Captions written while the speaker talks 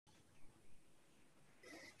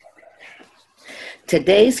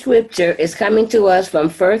Today's scripture is coming to us from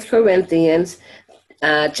 1 Corinthians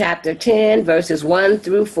chapter 10, verses 1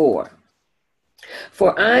 through 4.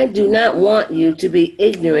 For I do not want you to be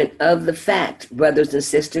ignorant of the fact, brothers and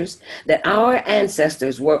sisters, that our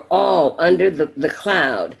ancestors were all under the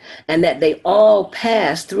cloud, and that they all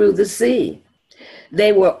passed through the sea.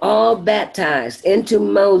 They were all baptized into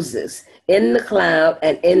Moses in the cloud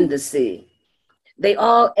and in the sea. They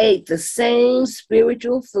all ate the same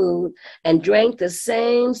spiritual food and drank the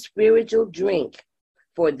same spiritual drink,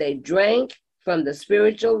 for they drank from the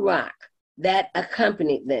spiritual rock that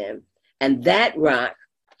accompanied them, and that rock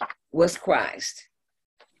was Christ.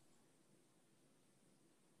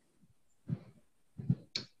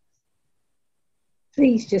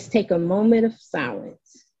 Please just take a moment of silence.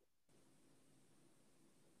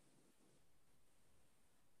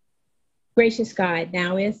 Gracious God,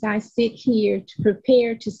 now as I sit here to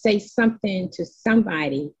prepare to say something to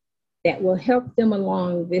somebody that will help them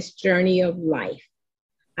along this journey of life,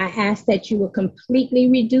 I ask that you will completely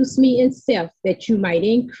reduce me in self, that you might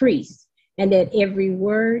increase, and that every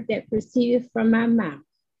word that proceedeth from my mouth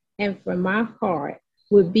and from my heart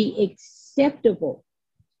would be acceptable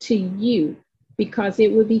to you, because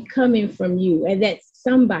it would be coming from you, and that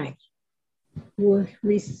somebody will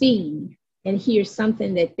receive and hear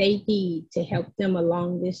something that they need to help them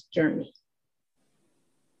along this journey.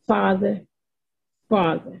 Father,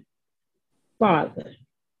 Father, Father,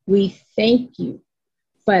 we thank you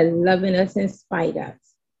for loving us in spite of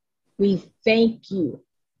us. We thank you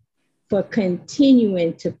for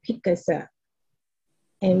continuing to pick us up.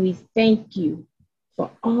 And we thank you for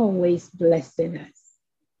always blessing us.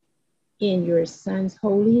 In your Son's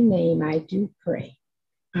holy name, I do pray.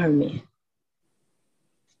 Amen.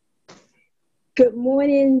 Good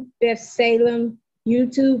morning, Beth Salem,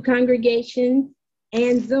 YouTube congregation,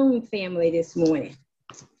 and Zoom family this morning.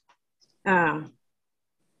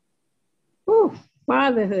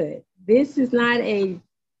 Fatherhood. This is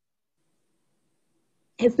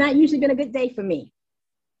it's not usually been a good day for me.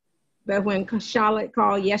 But when Charlotte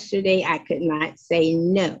called yesterday, I could not say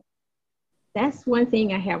no. That's one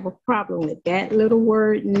thing I have a problem with, that little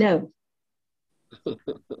word, no.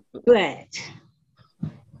 But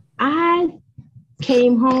I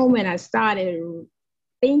came home and I started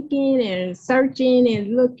thinking and searching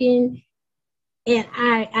and looking, and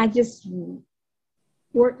I just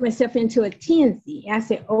worked myself into a tensy. I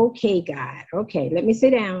said, okay, God, okay, let me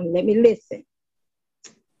sit down, let me listen.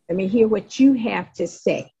 Let me hear what you have to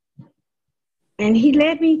say. And he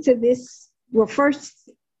led me to this. Well,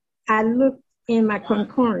 first I looked in my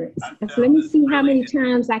concordance. I said, let me see how many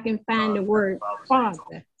times I can find the word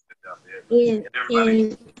Father in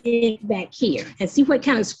back here and see what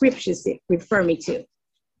kind of scriptures it refer me to.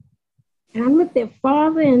 And I looked at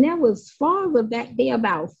Father, and that was Father back there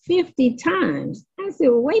about 50 times. I said,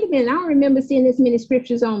 well, wait a minute, I don't remember seeing this many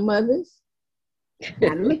scriptures on mothers.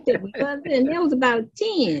 I looked at Mother, and that was about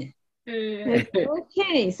 10. Said,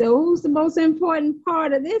 okay, so who's the most important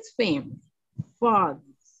part of this family? Fathers.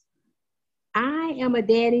 I am a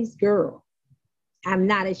daddy's girl. I'm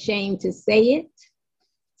not ashamed to say it.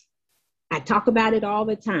 I talk about it all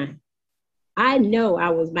the time. I know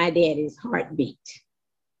I was my daddy's heartbeat.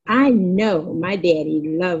 I know my daddy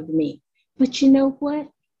loved me. But you know what?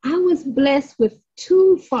 I was blessed with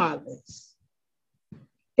two fathers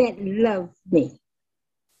that loved me.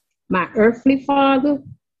 My earthly father,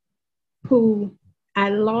 who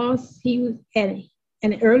I lost, he was at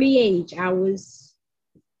an early age. I was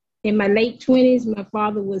in my late 20s. My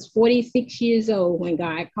father was 46 years old when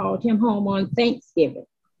God called him home on Thanksgiving.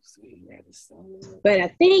 But I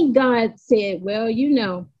think God said, well, you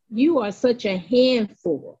know, you are such a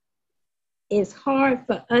handful. It's hard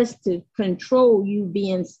for us to control you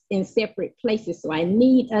being in separate places. So I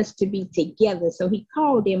need us to be together. So he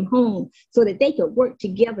called him home so that they could work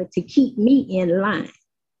together to keep me in line.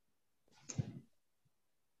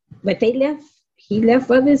 But he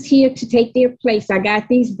left others here to take their place. I got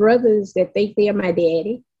these brothers that think they're my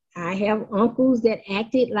daddy. I have uncles that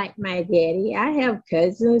acted like my daddy. I have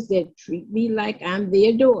cousins that treat me like I'm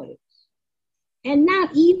their daughter. And now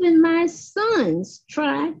even my sons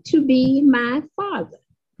try to be my father.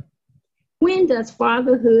 When does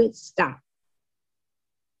fatherhood stop?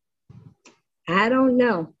 I don't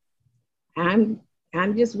know. I'm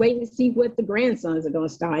just waiting to see what the grandsons are going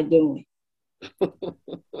to start doing.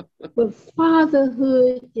 But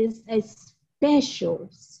fatherhood is a special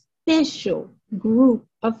group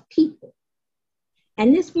of people.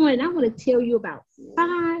 And this morning, I want to tell you about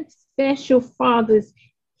 5 special fathers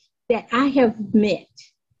that I have met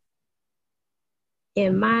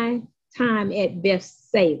in my time at Beth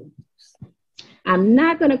Salem. I'm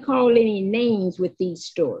not going to call any names with these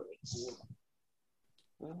stories.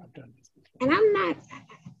 And I'm not,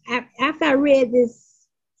 after I read this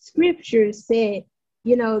scripture said,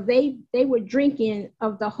 you know, they were drinking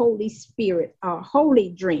of the Holy Spirit, a holy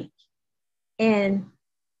drink. And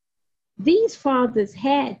these fathers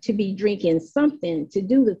had to be drinking something to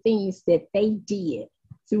do the things that they did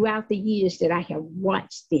throughout the years that I have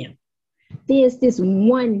watched them. There's this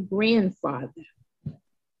one grandfather,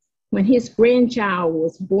 when his grandchild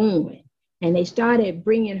was born, and they started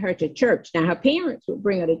bringing her to church. Now, her parents would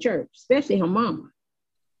bring her to church, especially her mama.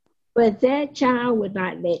 But that child would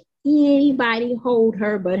not let anybody hold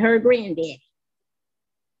her but her granddaddy.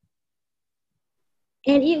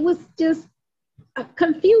 And it was just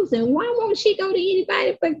confusing. Why won't she go to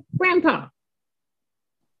anybody but grandpa?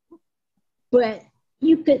 But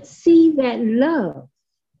you could see that love.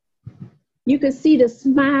 You could see the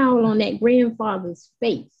smile on that grandfather's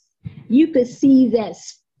face. You could see that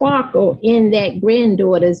sparkle in that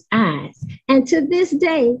granddaughter's eyes. And to this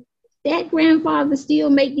day, that grandfather still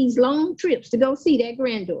make these long trips to go see that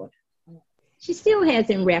granddaughter. She still has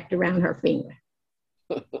him wrapped around her finger.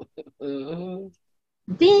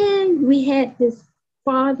 Then we had this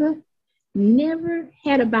father, never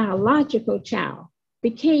had a biological child,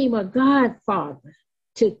 became a godfather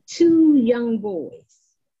to 2 young boys.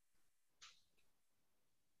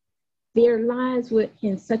 Their lives were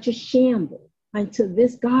in such a shambles until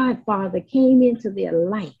this godfather came into their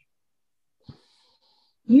life.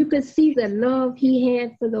 You could see the love he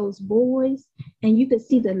had for those boys, and you could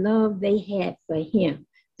see the love they had for him,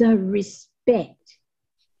 the respect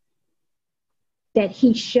that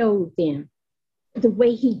he showed them, the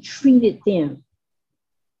way he treated them,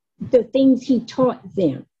 the things he taught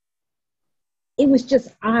them. It was just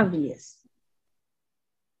obvious.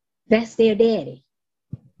 That's their daddy.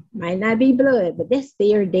 Might not be blood, but that's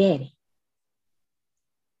their daddy.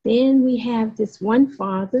 Then we have this one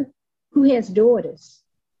father who has daughters.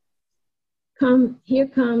 Here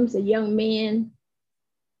comes a young man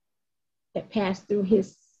that passed through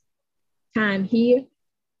his time here,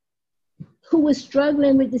 who was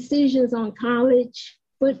struggling with decisions on college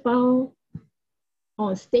football,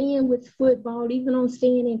 on staying with football, even on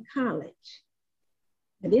staying in college.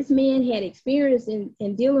 And this man had experience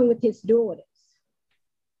in dealing with his daughters.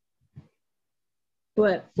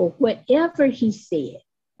 But for whatever he said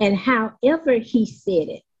and however he said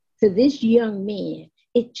it to this young man,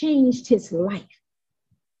 it changed his life.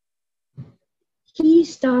 He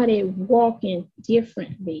started walking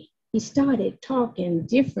differently. He started talking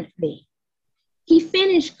differently. He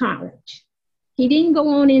finished college. He didn't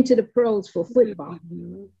go on into the pros for football,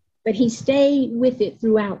 but he stayed with it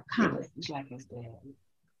throughout college.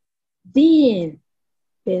 Then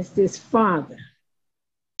there's this father.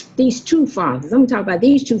 These 2 fathers, I'm going to talk about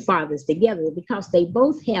these 2 fathers together because they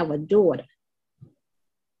both have a daughter.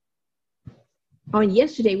 On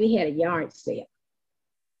yesterday, we had a yard sale.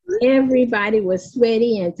 Everybody was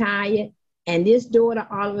sweaty and tired. And this daughter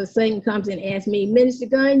all of a sudden comes and asks me, Minister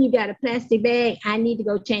Gunn, you got a plastic bag? I need to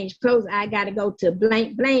go change clothes. I got to go to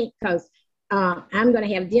blank because I'm going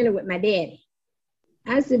to have dinner with my daddy.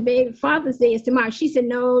 I said, baby, Father's Day is tomorrow. She said,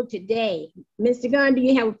 no, today. Mr. Gunn, do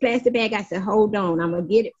you have a plastic bag? I said, hold on, I'm going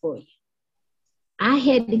to get it for you. I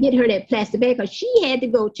had to get her that plastic bag because she had to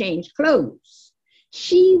go change clothes.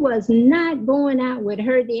 She was not going out with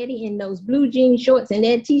her daddy in those blue jean shorts and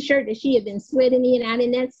that t-shirt that she had been sweating in out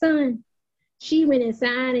in that sun. She went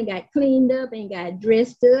inside and got cleaned up and got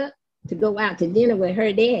dressed up to go out to dinner with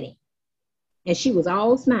her daddy. And she was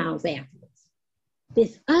all smiles afterwards.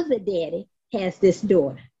 This other daddy has this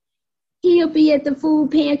daughter. He'll be at the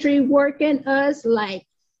food pantry working us like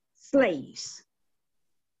slaves.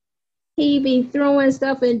 He be throwing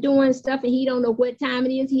stuff and doing stuff, and he don't know what time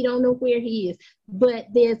it is. He don't know where he is. But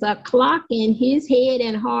there's a clock in his head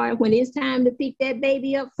and heart when it's time to pick that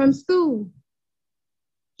baby up from school.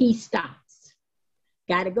 He stops.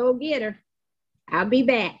 Got to go get her. I'll be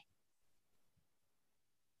back.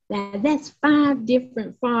 Now, that's 5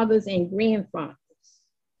 different fathers and grandfathers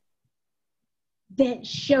that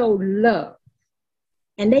show love.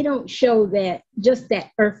 And they don't show that just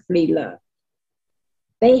that earthly love.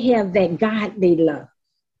 They have that godly love.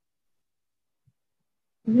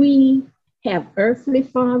 We have earthly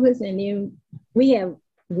fathers, and then we have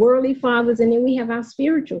worldly fathers, and then we have our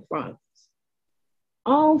spiritual fathers.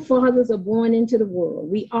 All fathers are born into the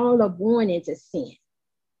world. We all are born into sin.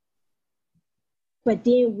 But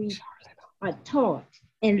then we are taught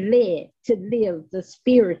and led to live the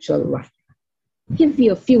spiritual life. I'll give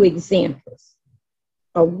you a few examples.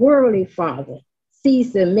 A worldly father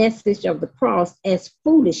sees the message of the cross as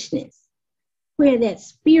foolishness, where that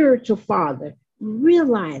spiritual father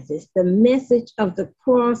realizes the message of the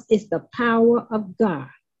cross is the power of God.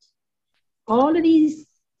 All of these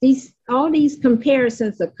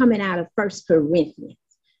comparisons are coming out of 1 Corinthians.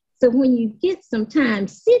 So when you get some time,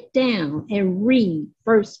 sit down and read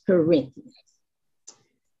 1 Corinthians.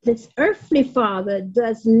 This earthly father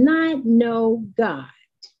does not know God.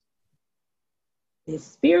 The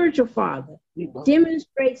spiritual father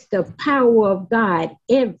demonstrates the power of God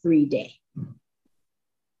every day.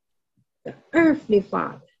 The earthly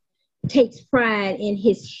father takes pride in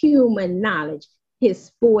his human knowledge, his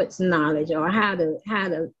sports knowledge, or how to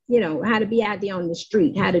be out there on the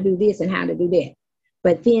street, how to do this and how to do that.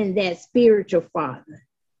 But then that spiritual father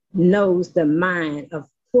knows the mind of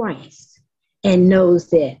Christ and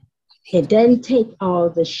knows that it doesn't take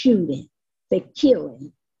all the shooting, the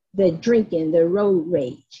killing, the drinking, the road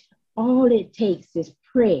rage. All it takes is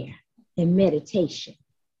prayer and meditation.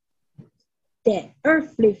 That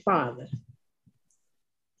earthly father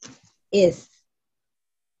is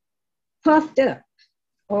puffed up.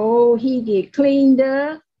 Oh, he get cleaned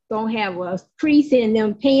up, gonna have a crease in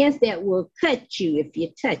them pants that will cut you if you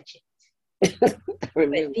touch it.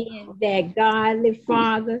 But then that godly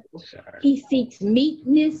father, he seeks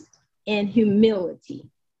meekness and humility.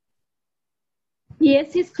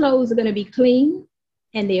 Yes, his clothes are going to be clean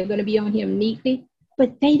and they're going to be on him neatly,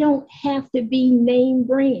 but they don't have to be name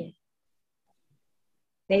brand.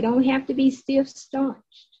 They don't have to be stiff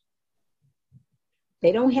starched.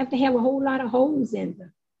 They don't have to have a whole lot of holes in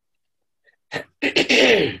them.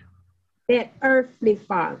 That earthly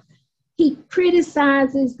father, he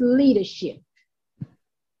criticizes leadership.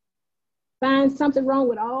 Finds something wrong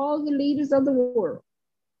with all the leaders of the world.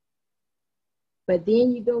 But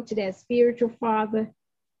then you go to that spiritual father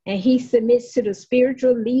and he submits to the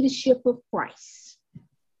spiritual leadership of Christ.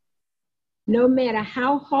 No matter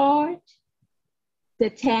how hard the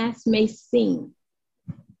task may seem,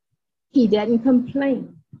 he doesn't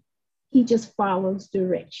complain. He just follows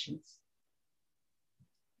directions.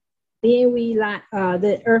 Then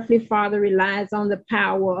the earthly father relies on the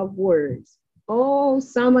power of words. Oh,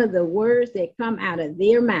 some of the words that come out of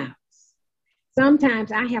their mouths.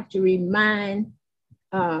 Sometimes I have to remind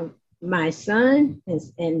my son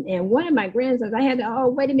and one of my grandsons, I had to, oh,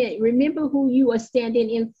 wait a minute, remember who you are standing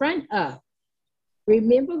in front of.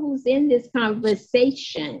 Remember who's in this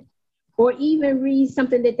conversation. Or even read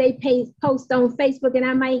something that they post on Facebook, and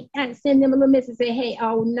I might send them a little message and say, hey,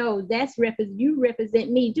 oh no, you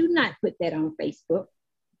represent me. Do not put that on Facebook.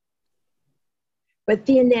 But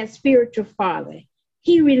then that spiritual father,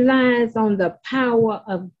 he relies on the power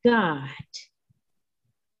of God.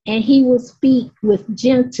 And he will speak with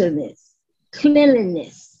gentleness,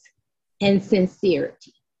 cleanliness, and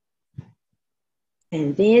sincerity.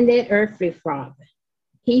 And then that earthly father,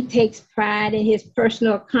 he takes pride in his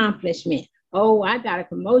personal accomplishment. Oh, I got a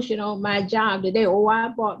promotion on my job today. Oh, I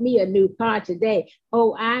bought me a new car today.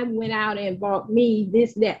 Oh, I went out and bought me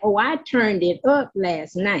this, that. Oh, I turned it up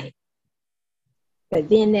last night. But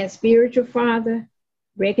then that spiritual father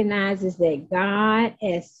recognizes that God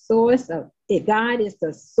is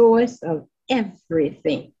the source of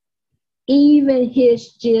everything. Even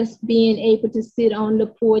his just being able to sit on the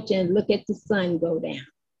porch and look at the sun go down.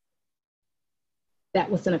 That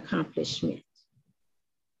was an accomplishment.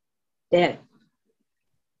 That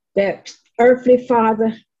earthly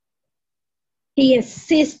father, he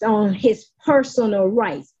insists on his personal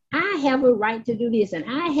rights. I have a right to do this and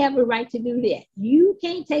I have a right to do that. You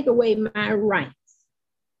can't take away my rights.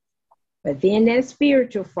 But then that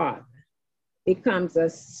spiritual father becomes a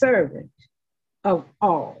servant of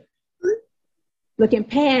all, looking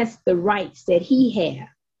past the rights that he has,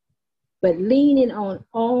 but leaning on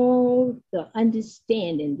all the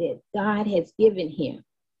understanding that God has given him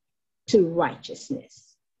to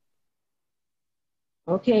righteousness.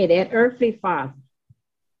 Okay, that earthly father,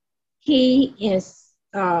 he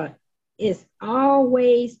is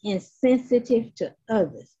always insensitive to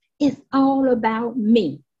others. It's all about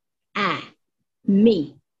me,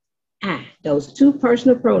 me, I, those two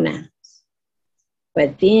personal pronouns.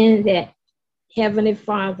 But then that Heavenly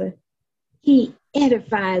Father, he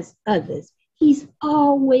edifies others. He's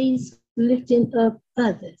always lifting up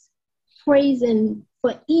others, praising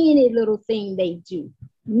for any little thing they do,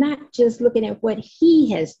 not just looking at what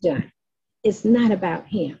he has done. It's not about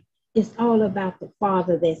him. It's all about the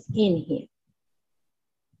Father that's in him.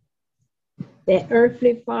 That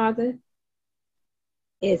earthly father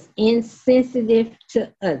is insensitive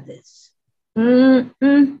to others.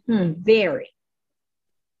 Very.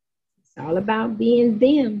 It's all about being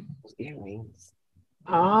them.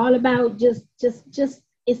 All about just,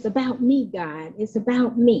 it's about me, God. It's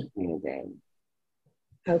about me.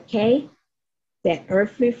 Okay? That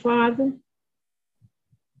earthly father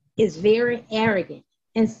is very arrogant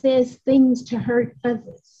and says things to hurt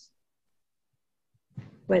others.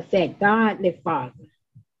 But that godly father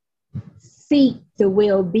seeks the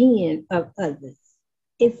well-being of others.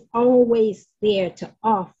 It's always there to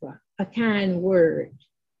offer a kind word,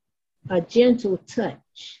 a gentle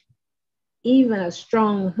touch, even a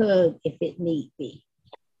strong hug if it need be.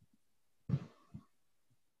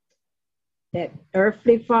 That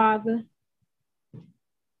earthly father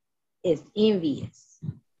is envious,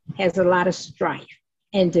 has a lot of strife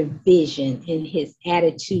and division in his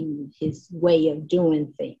attitude, his way of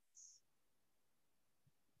doing things.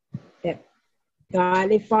 That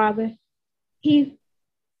godly father, he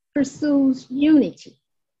pursues unity.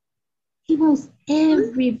 He wants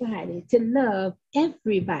everybody to love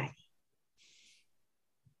everybody.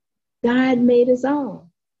 God made us all.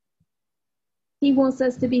 He wants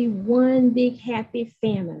us to be one big happy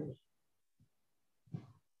family.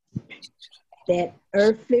 That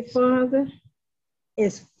earthly father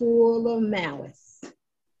is full of malice.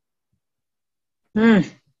 But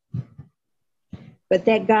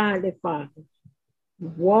that godly father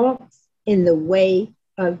walks in the way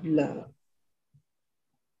of love.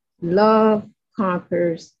 Love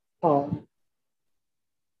conquers all.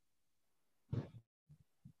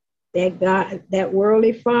 That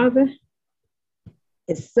worldly father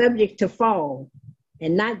is subject to fall,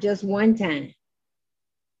 and not just one time.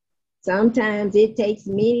 Sometimes it takes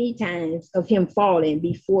many times of him falling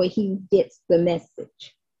before he gets the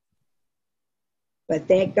message. But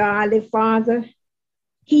that godly father,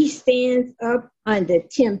 he stands up under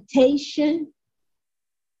temptation,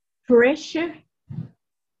 pressure,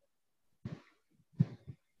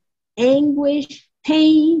 anguish,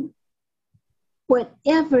 pain,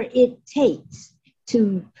 whatever it takes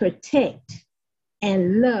to protect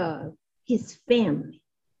and love his family.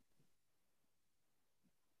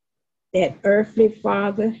 That earthly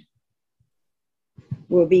father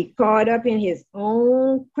will be caught up in his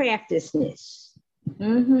own craftiness.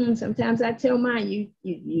 Sometimes I tell mine,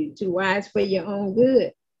 you too wise for your own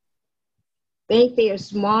good. Think they are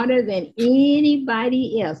smarter than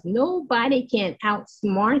anybody else. Nobody can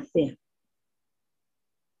outsmart them.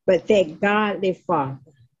 But that godly father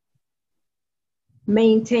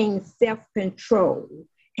maintains self-control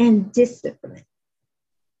and discipline.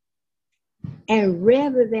 And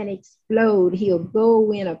rather than explode, he'll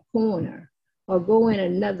go in a corner or go in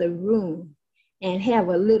another room and have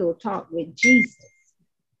a little talk with Jesus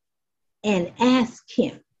and ask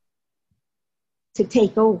him to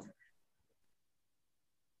take over.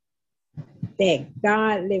 That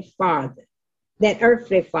godly father, that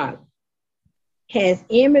earthly father, has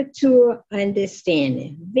immature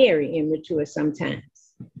understanding, very immature sometimes.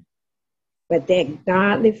 But that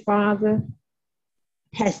godly father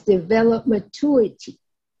has developed maturity.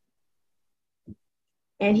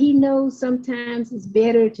 And he knows sometimes it's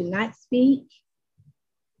better to not speak,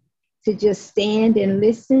 to just stand and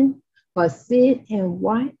listen, or sit and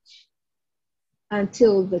watch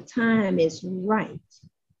until the time is right.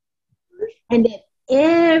 And that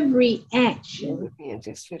every action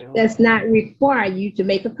does not require you to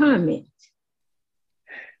make a comment.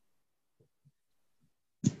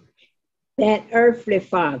 That earthly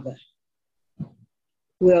father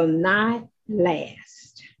will not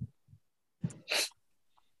last.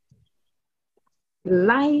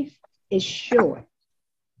 Life is short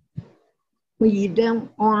when you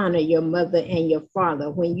don't honor your mother and your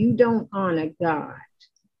father, when you don't honor God.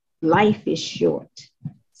 Life is short.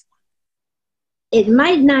 It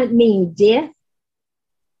might not mean death.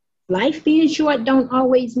 Life being short don't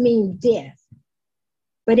always mean death,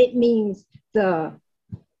 but it means the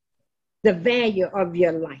value of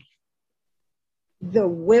your life, the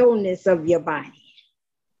wellness of your body.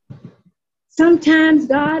 Sometimes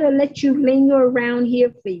God will let you linger around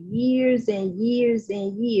here for years and years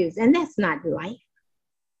and years, and that's not life.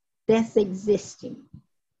 That's existing.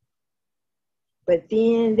 But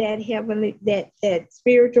then that heavenly, that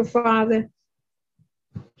spiritual father,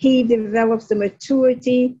 he develops the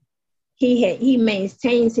maturity. He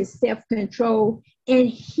maintains his self-control, and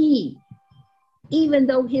he, even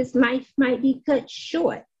though his life might be cut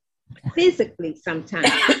short physically sometimes,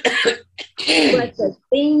 but the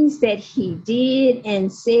things that he did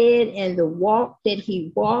and said, and the walk that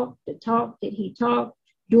he walked, the talk that he talked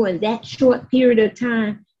during that short period of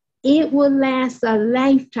time, it will last a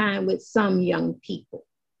lifetime with some young people.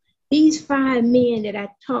 These 5 men that I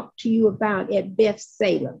talked to you about at Beth,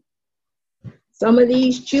 Salem, some of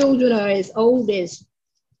these children are as old as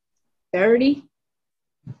 30,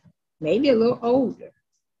 maybe a little older.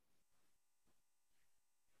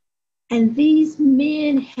 And these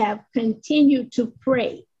men have continued to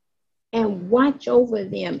pray and watch over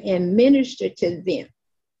them and minister to them.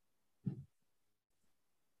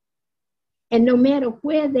 And no matter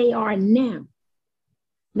where they are now,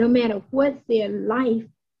 no matter what their life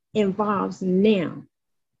involves now,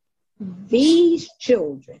 these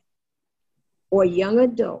children or young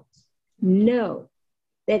adults know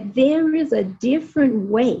that there is a different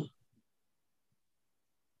way.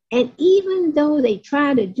 And even though they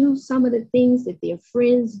try to do some of the things that their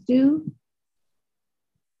friends do,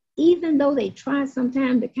 even though they try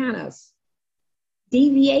sometimes to kind of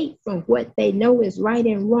deviate from what they know is right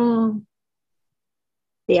and wrong,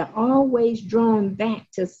 they are always drawn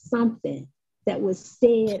back to something that was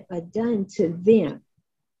said or done to them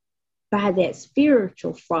by that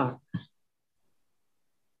spiritual father.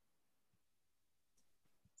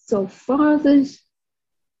 So fathers,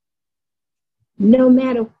 no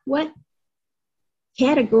matter what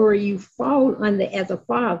category you fall under as a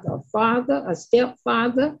father, a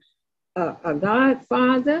stepfather, a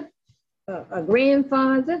godfather, a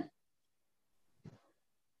grandfather,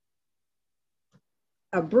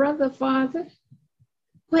 a brother father,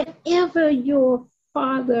 whatever your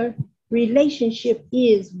father relationship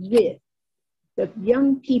is with the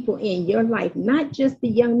young people in your life, not just the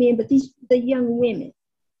young men, but the young women,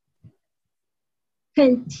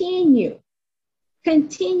 continue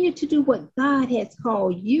to do what God has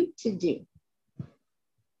called you to do.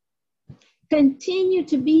 Continue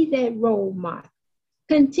to be that role model.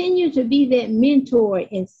 Continue to be that mentor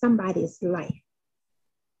in somebody's life.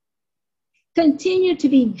 Continue to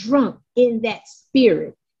be drunk in that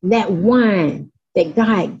spirit, that wine that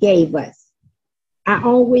God gave us. I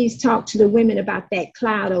always talk to the women about that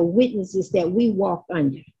cloud of witnesses that we walk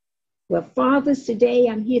under. Well, fathers, today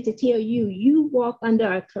I'm here to tell you, you walk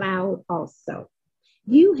under a cloud also.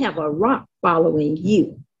 You have a rock following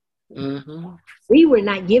you. Mm-hmm. We were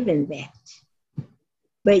not given that.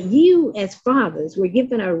 But you as fathers were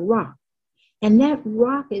given a rock. And that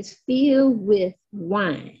rock is filled with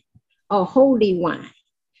wine, a holy wine,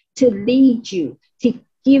 to lead you, to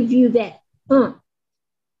give you that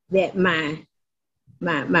that my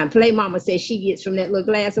play mama says she gets from that little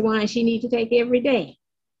glass of wine she needs to take every day.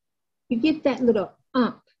 You get that little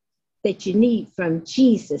that you need from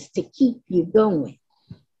Jesus to keep you going.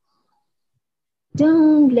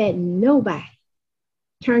 Don't let nobody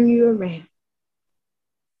turn you around.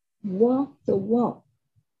 Walk the walk.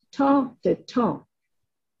 Talk the talk.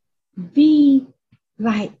 Be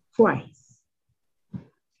like Christ.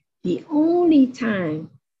 The only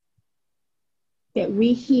time that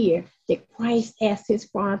we hear that Christ asked his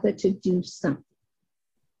Father to do something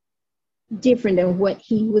different than what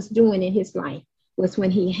he was doing in his life was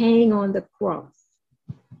when he hung on the cross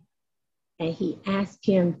and he asked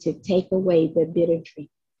him to take away the bitter drink.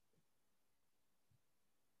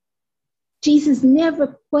 Jesus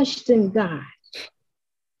never questioned God.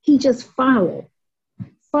 He just followed.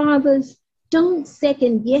 Fathers, don't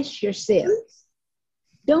second guess yourselves.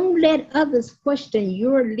 Don't let others question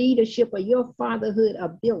your leadership or your fatherhood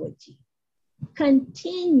ability.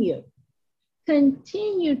 Continue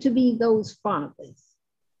to be those fathers.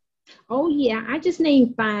 Oh yeah, I just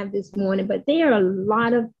named 5 this morning, but there are a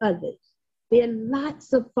lot of others. There are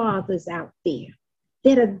lots of fathers out there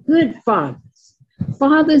that are good fathers.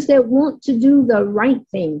 Fathers that want to do the right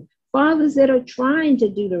thing. Fathers that are trying to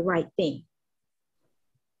do the right thing.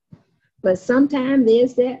 But sometimes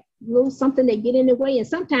there's that little something that get in the way, and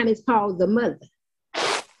sometimes it's called the mother.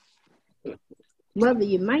 Mother,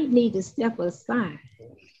 you might need to step aside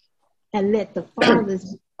and let the fathers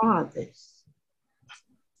be fathers.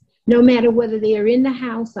 No matter whether they are in the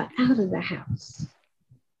house or out of the house,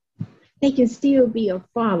 they can still be a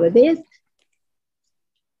father.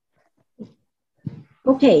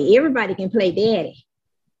 Okay, everybody can play daddy,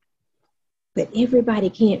 but everybody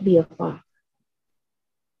can't be a father.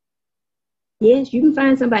 Yes, you can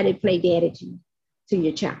find somebody to play daddy to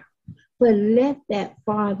your child, but let that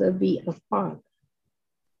father be a father.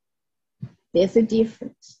 There's a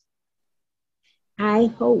difference. I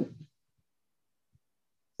hope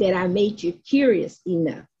that I made you curious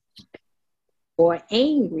enough or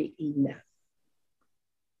angry enough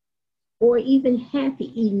or even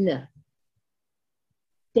happy enough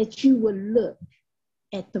that you will look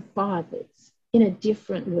at the fathers in a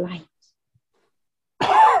different light.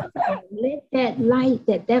 Let that light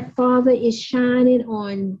that father is shining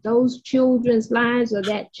on those children's lives or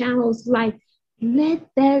that child's life, let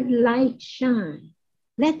that light shine.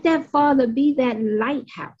 Let that father be that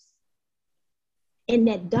lighthouse in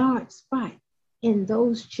that dark spot in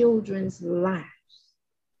those children's lives.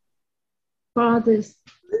 Fathers,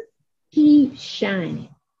 keep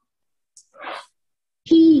shining.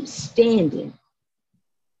 Keep standing.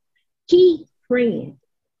 Keep praying.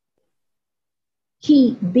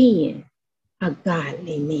 Keep being a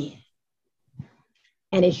godly man.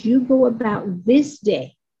 And as you go about this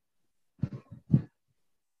day,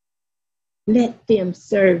 let them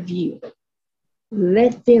serve you.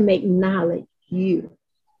 Let them acknowledge you.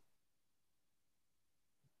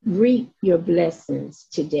 Reap your blessings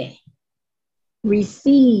today.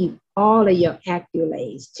 Receive all of your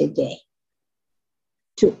accolades today.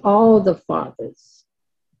 To all the fathers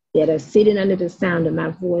that are sitting under the sound of my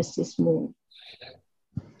voice this morning,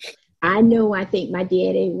 I think my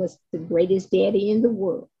daddy was the greatest daddy in the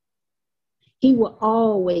world. He will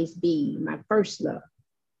always be my first love.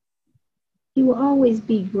 He will always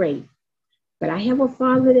be great. But I have a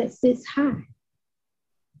father that sits high.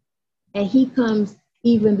 And he comes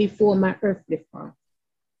even before my earthly father.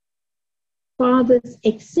 Fathers,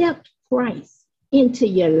 accept Christ into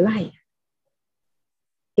your life.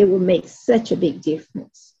 It will make such a big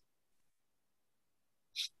difference.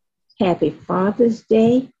 Happy Father's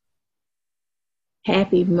Day.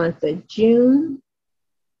 Happy month of June.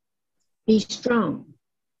 Be strong.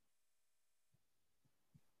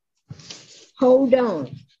 Hold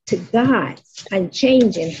on to God's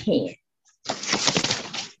unchanging hand.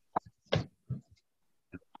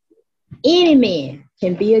 Any man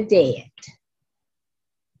can be a dad,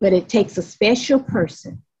 but it takes a special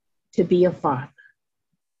person to be a father.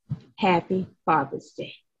 Happy Father's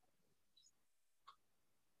Day.